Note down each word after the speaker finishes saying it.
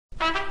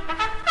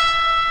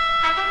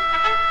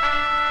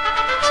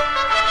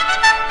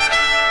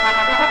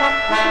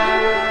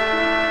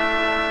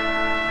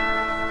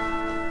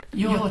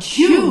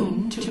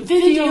tuned to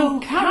Video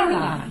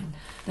Caroline,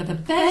 the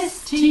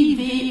best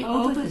TV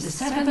over the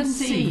seven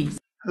seas.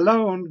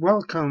 Hello and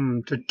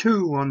welcome to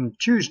 2 on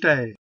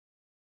Tuesday.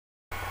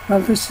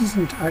 Well, this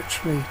isn't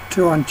actually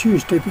 2 on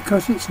Tuesday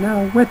because it's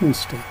now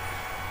Wednesday.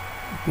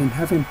 I've been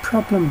having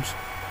problems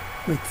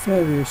with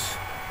various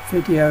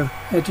video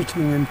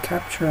editing and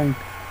capturing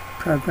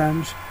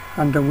programs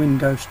under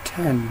Windows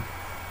 10.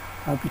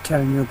 I'll be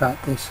telling you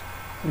about this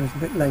a little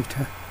bit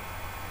later.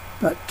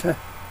 But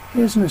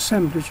here's an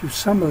assemblage of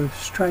some of the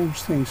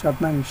strange things I've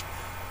managed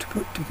to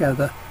put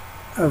together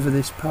over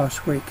this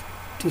past week,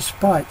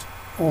 despite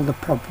all the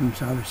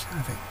problems I was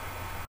having.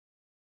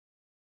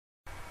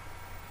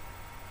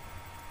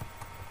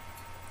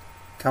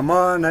 Come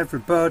on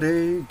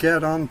everybody,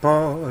 get on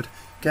board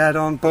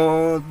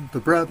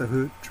the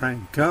Brotherhood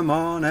train. Come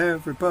on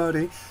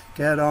everybody,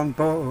 get on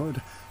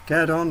board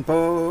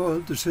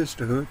the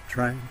Sisterhood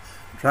train.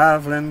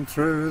 Travelling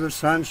through the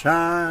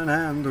sunshine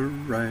and the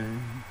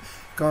rain.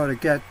 Gotta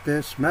get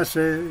this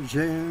message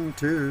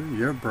into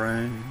your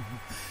brain.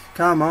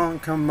 Come on,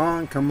 come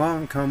on, come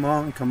on, come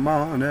on, come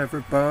on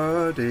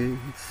everybody.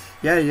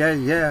 Yeah, yeah,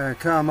 yeah,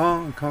 come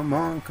on, come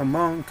on, come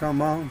on,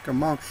 come on,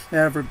 come on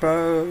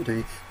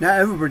everybody. Now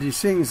everybody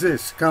sings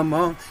this. Come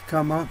on,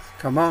 come on,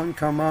 come on,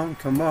 come on,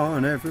 come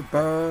on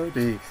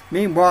everybody.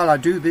 Meanwhile I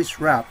do this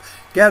rap.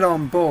 Get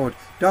on board,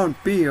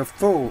 don't be a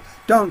fool.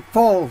 Don't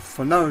fall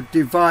for no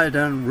divide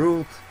and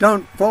rule.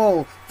 Don't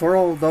fall for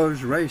all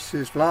those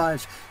racist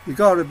lies. You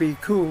gotta be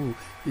cool,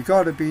 you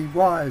gotta be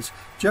wise.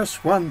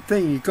 Just one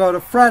thing, you gotta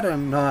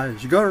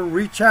fraternize. You gotta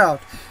reach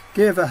out,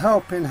 give a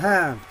helping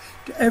hand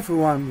to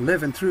everyone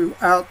living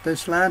throughout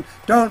this land.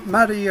 Don't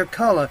matter your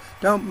colour,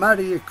 don't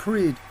matter your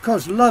creed,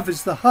 'cause love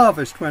is the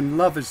harvest when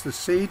love is the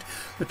seed.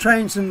 The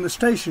train's in the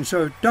station,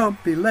 so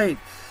don't be late.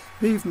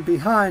 Leaving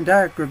behind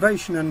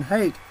aggravation and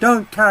hate.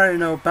 Don't carry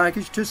no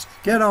baggage, just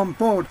get on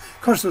board,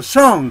 'cause the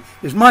song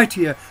is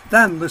mightier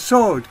than the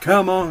sword.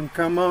 Come on,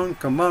 come on,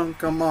 come on,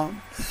 come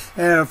on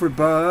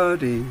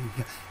everybody.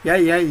 Yeah,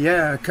 yeah,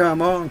 yeah,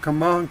 come on,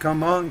 come on,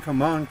 come on,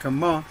 come on,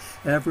 come on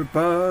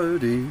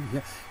everybody.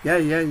 Yeah,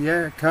 yeah,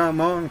 yeah, come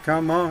on,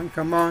 come on,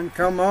 come on,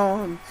 come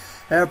on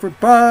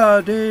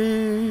everybody.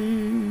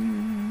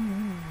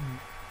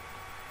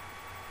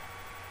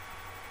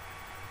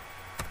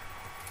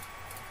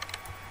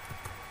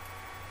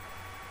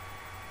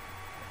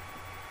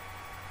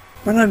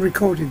 When I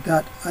recorded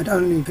that, I'd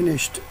only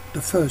finished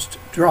the first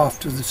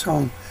draft of the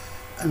song,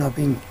 and I've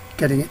been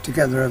getting it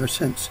together ever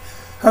since.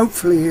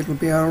 Hopefully it'll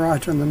be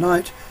alright on the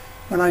night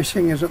when I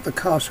sing it at the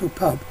Castle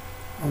Pub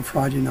on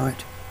Friday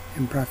night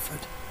in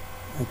Bradford.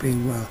 All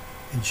being well,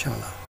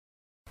 inshallah.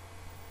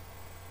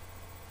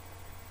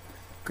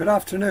 Good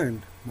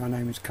afternoon, my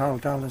name is Carl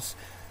Dallas,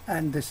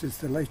 and this is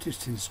the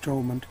latest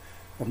instalment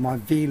of my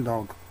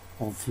vlog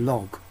or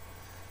vlog.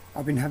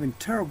 I've been having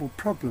terrible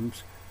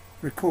problems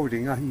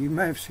recording. You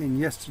may have seen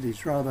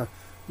yesterday's rather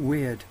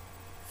weird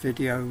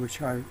video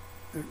which I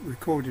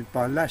recorded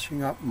by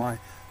lashing up my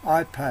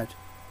iPad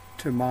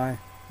to my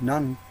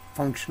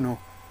non-functional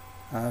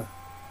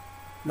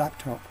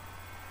laptop.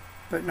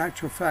 But in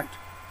actual fact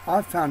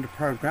I've found a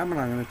program,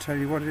 and I'm going to tell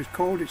you what it's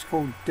called. It's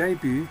called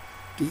Debut,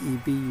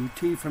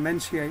 D-E-B-U-T, from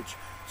NCH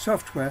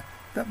Software,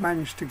 that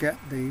managed to get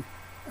the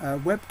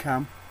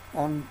webcam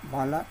on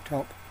my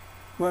laptop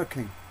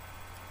working.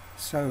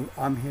 So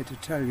I'm here to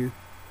tell you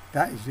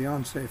that is the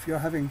answer. If you're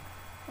having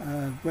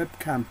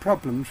webcam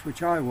problems,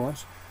 which I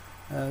was,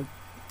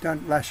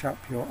 don't lash up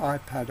your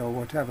iPad or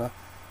whatever.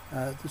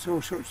 There's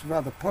all sorts of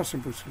other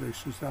possible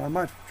solutions that I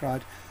might have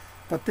tried,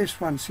 but this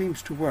one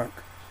seems to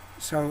work.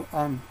 So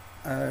I'm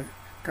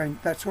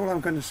that's all I'm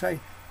going to say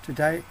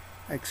today,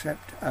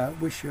 except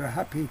wish you a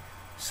happy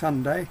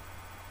Sunday.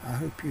 I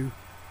hope you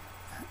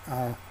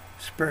are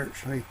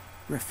spiritually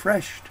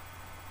refreshed,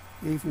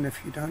 even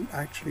if you don't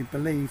actually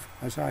believe,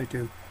 as I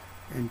do,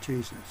 in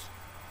Jesus.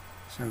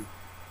 So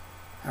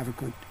have a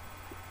good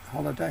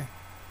holiday,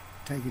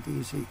 take it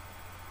easy,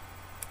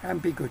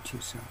 and be good to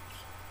yourselves.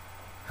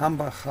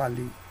 Hamba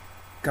Khali,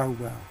 go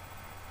well,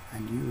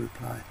 and you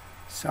reply,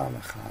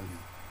 Salah Khali,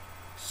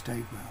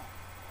 stay well.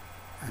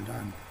 And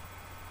I'm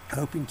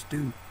hoping to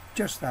do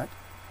just that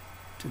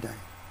today.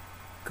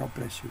 God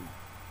bless you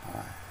all.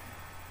 Bye.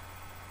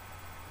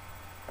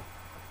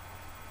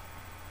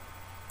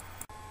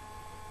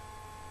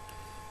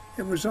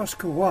 It was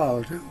Oscar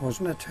Wilde,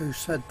 wasn't it, who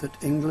said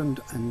that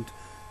England and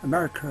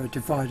America are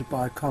divided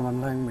by a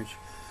common language.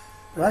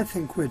 But I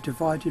think we're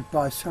divided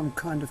by some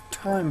kind of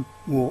time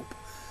warp.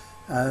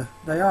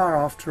 They are,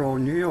 after all.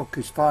 New York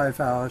is 5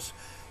 hours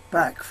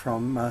back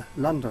from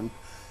London,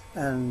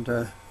 and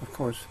of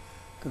course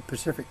the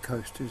Pacific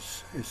coast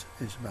is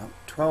about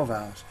 12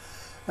 hours.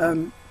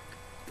 I'm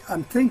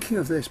thinking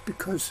of this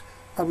because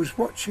I was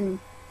watching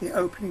the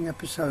opening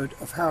episode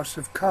of House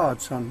of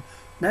Cards on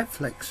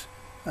Netflix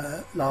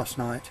last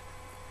night,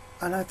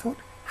 and I thought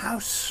how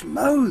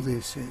slow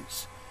this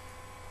is.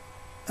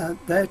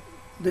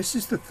 This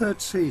is the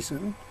third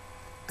season,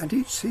 and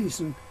each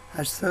season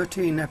has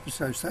 13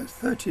 episodes. That's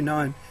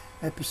 39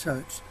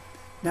 episodes.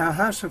 Now,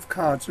 House of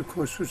Cards, of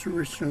course, was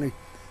originally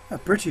a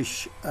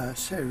British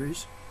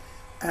series,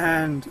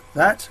 and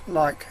that,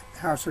 like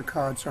House of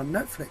Cards on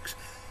Netflix,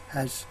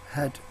 has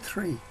had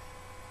 3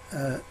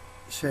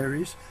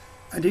 series,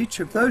 and each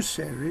of those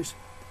series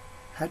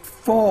had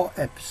 4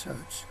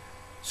 episodes.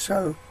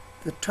 So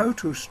the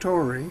total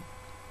story,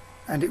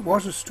 and it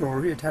was a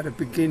story, it had a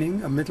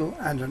beginning, a middle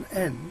and an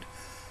end,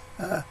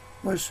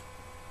 was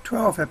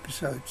 12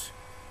 episodes,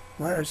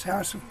 whereas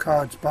House of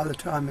Cards, by the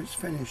time it's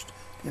finished,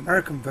 the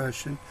American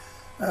version,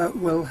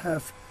 will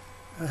have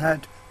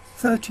had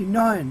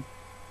 39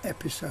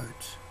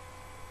 episodes,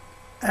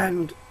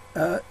 and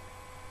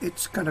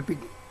it's going to be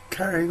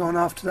carrying on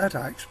after that,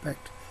 I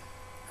expect.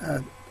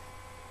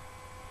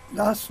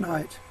 Last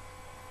night,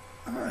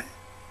 I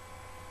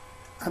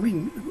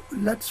mean,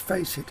 let's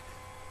face it,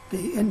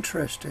 the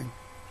interesting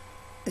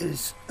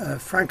is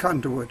Frank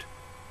Underwood,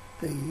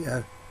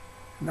 the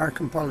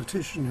American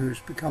politician who's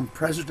become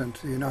president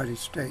of the United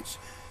States,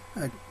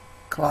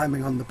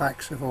 climbing on the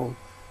backs of all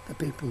the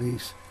people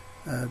he's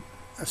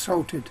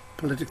assaulted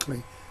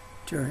politically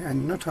during,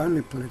 and not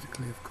only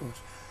politically, of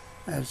course,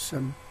 as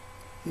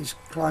he's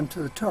climbed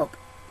to the top.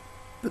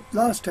 But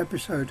last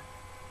episode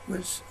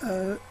was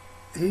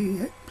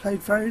he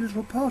played very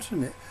little part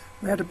in it.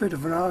 We had a bit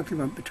of an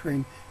argument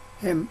between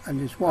him and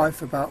his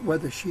wife about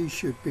whether she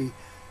should be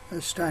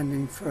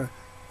standing for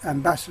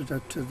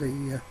ambassador to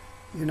the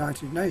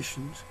United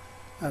Nations,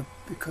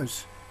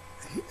 because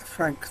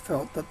Frank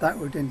felt that that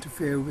would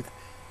interfere with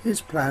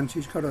his plans.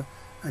 He's got a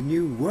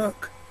new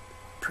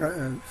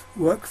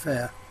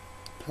workfare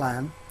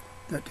plan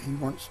that he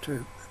wants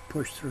to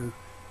push through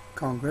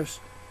Congress,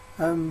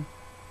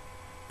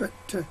 but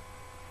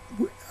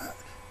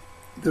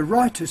the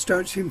writers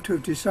don't seem to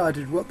have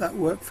decided what that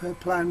workfare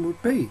plan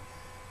would be.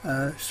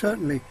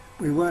 Certainly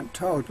we weren't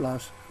told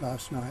last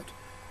night.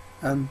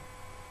 I'm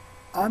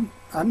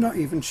not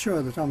even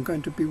sure that I'm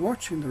going to be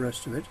watching the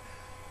rest of it.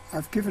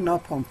 I've given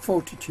up on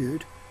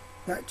Fortitude.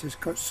 That just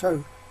got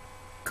so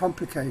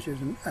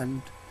complicated,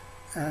 and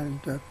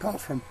apart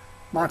from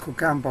Michael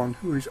Gambon,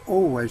 who is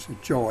always a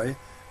joy,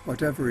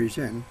 whatever he's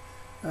in,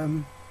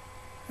 it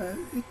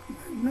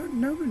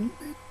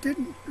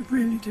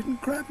really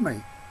didn't grab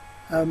me.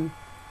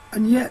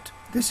 And yet,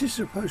 this is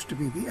supposed to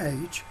be the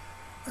age,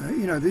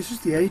 this is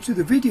the age of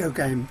the video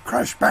game.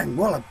 Crash, bang,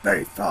 wallop,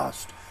 very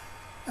fast.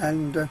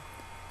 And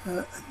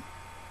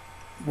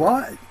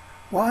why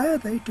are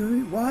they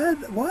doing? Why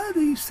are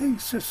these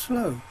things so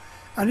slow?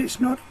 And it's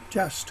not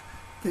just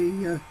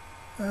the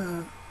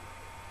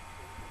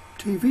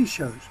TV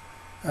shows.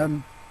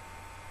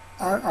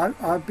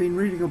 I've been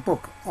reading a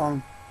book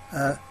on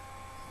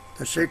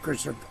the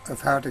secrets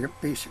of how to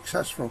be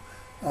successful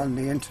on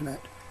the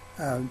internet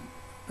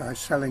by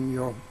selling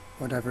your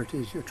whatever it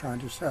is you're trying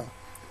to sell.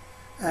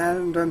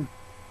 And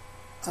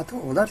I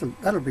thought, well,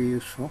 that'll be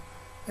useful.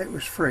 It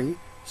was free,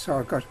 so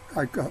I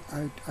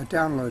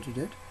downloaded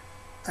it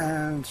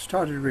and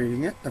started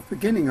reading it. The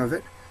beginning of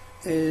it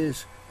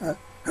is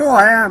who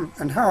I am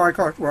and how I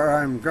got where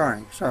I'm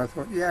going. So I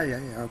thought, yeah,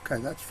 okay,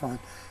 that's fine.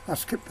 I'll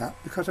skip that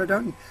because I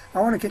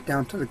want to get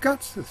down to the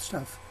guts of the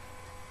stuff.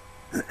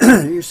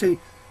 You see,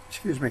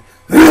 excuse me.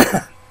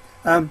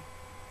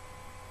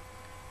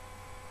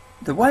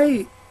 The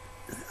way,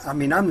 I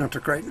mean, I'm not a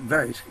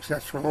very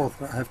successful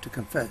author, I have to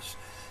confess.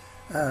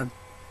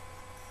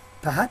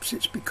 Perhaps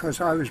it's because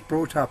I was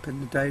brought up in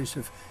the days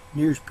of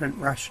newsprint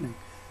rationing,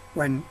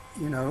 when,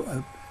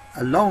 a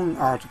long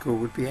article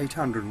would be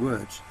 800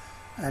 words,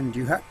 and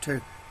you had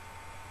to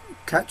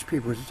catch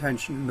people's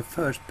attention in the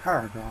first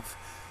paragraph.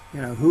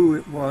 Who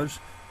it was,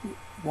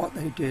 what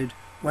they did,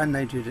 when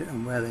they did it,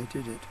 and where they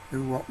did it.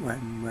 Who, what, when,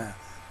 and where.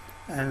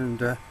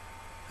 And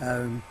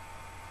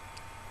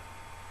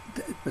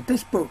but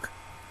this book,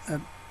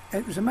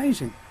 it was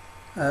amazing.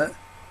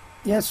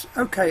 Yes,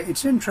 okay,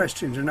 it's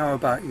interesting to know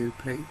about you,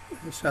 please,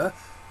 sir.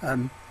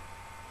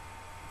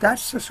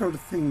 That's the sort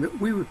of thing that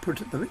we would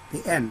put at the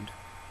end,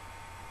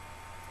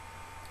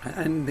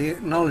 and the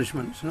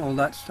acknowledgements and all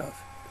that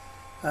stuff.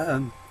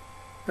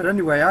 But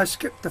anyway, I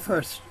skipped the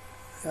first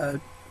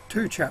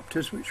 2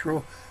 chapters, which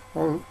were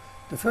all.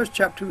 The first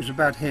chapter was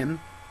about him.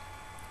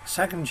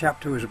 Second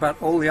chapter was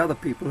about all the other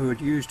people who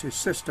had used his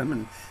system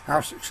and how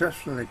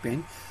successful they'd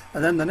been.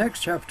 And then the next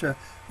chapter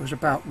was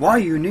about why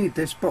you need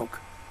this book.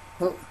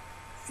 Well,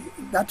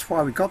 that's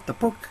why we got the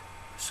book,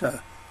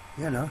 sir.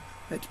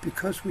 It's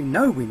because we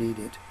know we need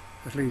it.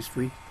 At least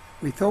we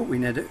thought we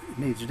needed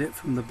it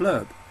from the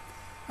blurb.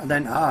 And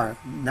then,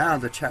 now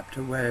the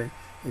chapter where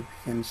it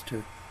begins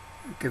to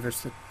give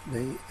us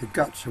the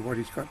guts of what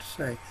he's got to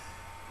say.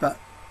 But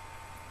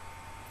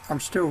I'm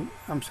still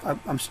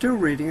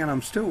reading, and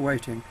I'm still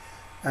waiting,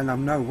 and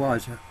I'm no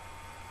wiser.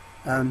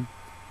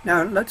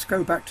 Now let's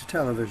go back to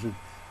television.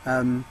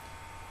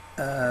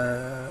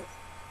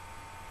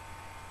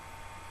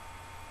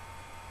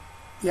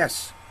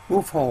 Yes,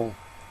 Wolf Hall.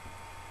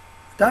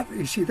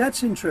 You see,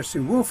 that's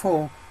interesting. Wolf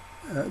Hall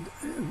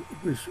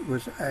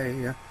was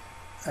a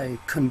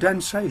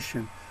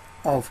condensation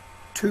of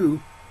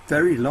 2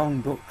 very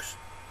long books,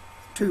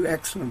 2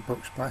 excellent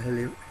books by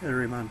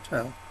Hilary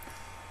Mantel.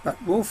 But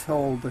Wolf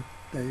Hall,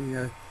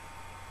 the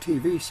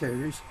TV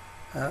series.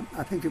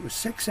 I think it was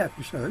 6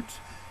 episodes,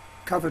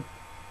 covered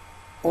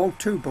all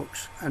 2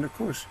 books, and of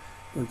course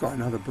we've got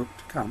another book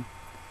to come.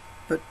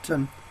 But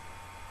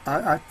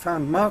I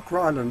found Mark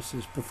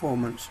Rylance's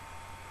performance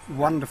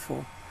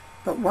wonderful.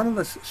 But one of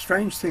the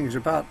strange things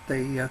about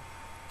the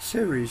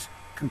series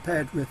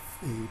compared with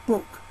the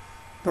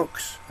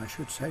books, I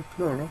should say,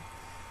 plural,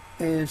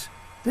 is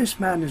this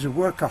man is a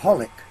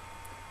workaholic.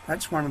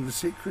 That's one of the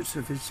secrets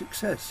of his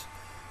success.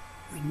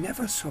 We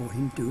never saw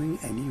him doing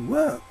any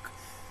work.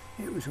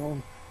 It was all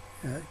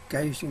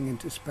gazing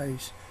into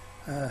space.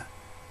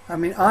 I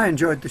mean, I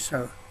enjoyed the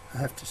show, I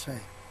have to say.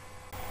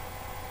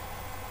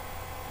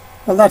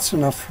 Well, that's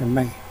enough from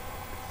me.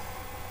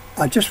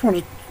 I just want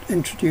to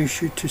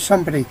introduce you to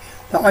somebody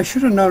that I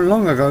should have known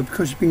long ago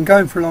because he's been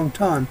going for a long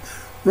time.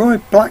 Roy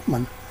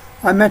Blackman.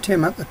 I met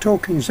him at the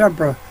Talking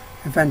Zebra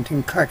event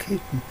in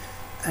Clackheaton,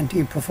 and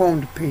he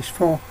performed a piece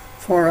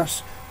for us,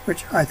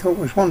 which I thought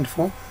was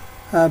wonderful.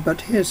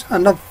 But here's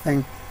another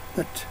thing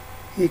that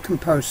he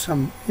composed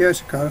some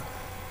years ago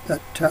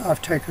that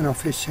I've taken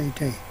off his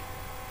CD.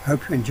 I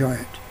hope you enjoy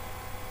it.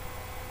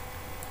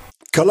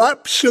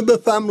 Collapse of the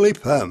family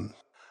firm.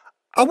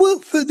 I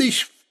work for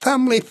this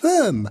family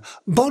firm.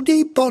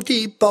 Body,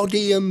 body,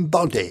 body and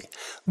body.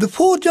 The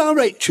 4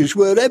 directors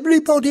were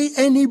everybody,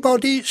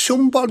 anybody,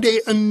 somebody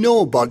and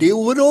nobody,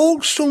 who were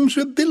all sons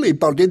of Billy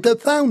Body, the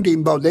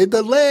founding body,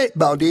 the late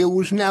body who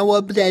was now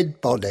a dead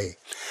body.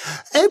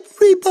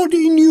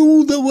 Everybody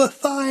knew there were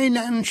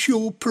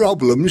financial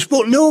problems,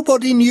 but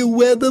nobody knew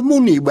where the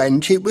money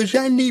went. It was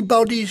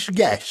anybody's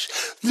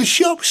guess. The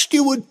shop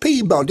steward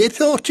Peabody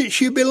thought it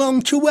should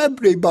belong to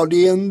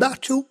everybody, and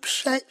that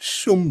upset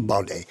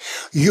somebody.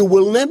 You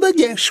will never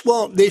guess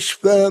what this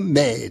firm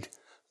made.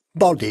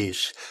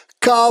 Bodies.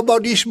 Car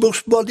bodies,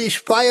 bus bodies,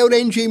 fire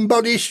engine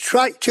bodies,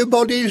 tractor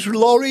bodies,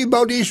 lorry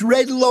bodies,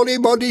 red lorry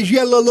bodies,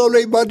 yellow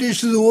lorry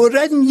bodies. There were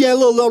red and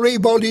yellow lorry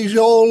bodies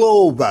all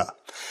over.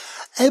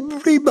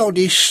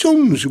 Everybody's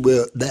sons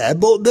worked there,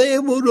 but they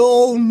were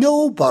all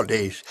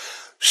nobodies.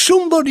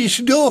 Somebody's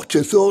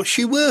daughter thought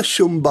she were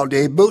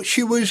somebody, but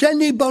she was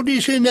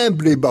anybody's and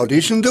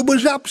everybody's, and there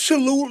was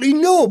absolutely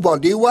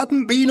nobody who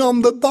hadn't been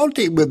on the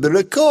body with her,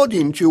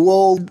 according to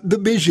all the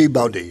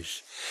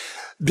busybodies.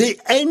 The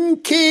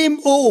end came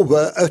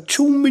over a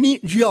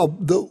 2-minute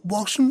job that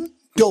wasn't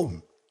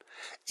done.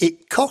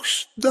 It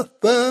cost the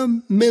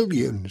firm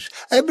millions.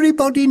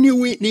 Everybody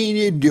knew it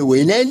needed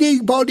doing.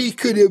 Anybody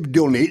could have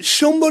done it.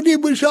 Somebody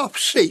was off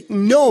sick.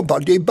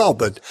 Nobody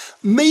bothered.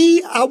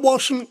 Me, I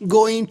wasn't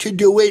going to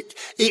do it.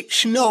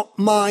 It's not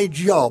my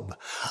job.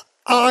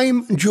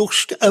 I'm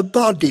just a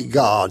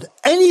bodyguard.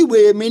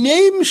 Anyway, my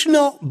name's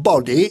not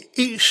Body,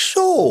 it's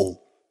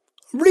Soul.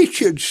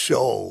 Richard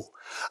Soul.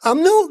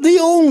 I'm not the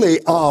only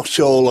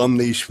arsehole on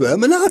this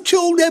firm, and I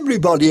told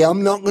everybody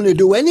I'm not going to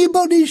do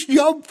anybody's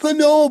job for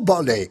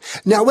nobody.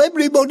 Now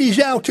everybody's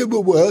out of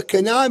work,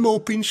 and I'm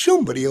hoping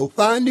somebody will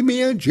find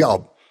me a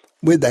job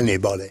with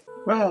anybody.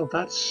 Well,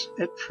 that's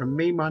it from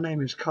me. My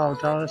name is Carl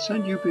Dallas,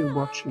 and you've been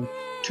watching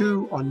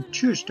 2 on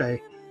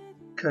Tuesday,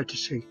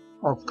 courtesy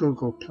of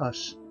Google+,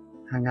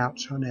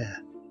 Hangouts on Air,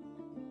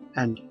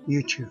 and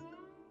YouTube.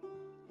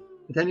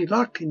 With any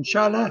luck,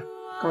 inshallah,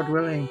 God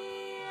willing,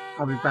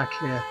 I'll be back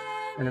here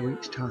in a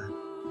week's time.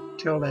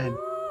 Till then,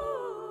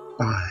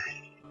 bye.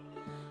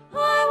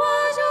 I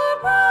was your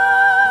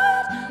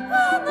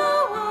bride.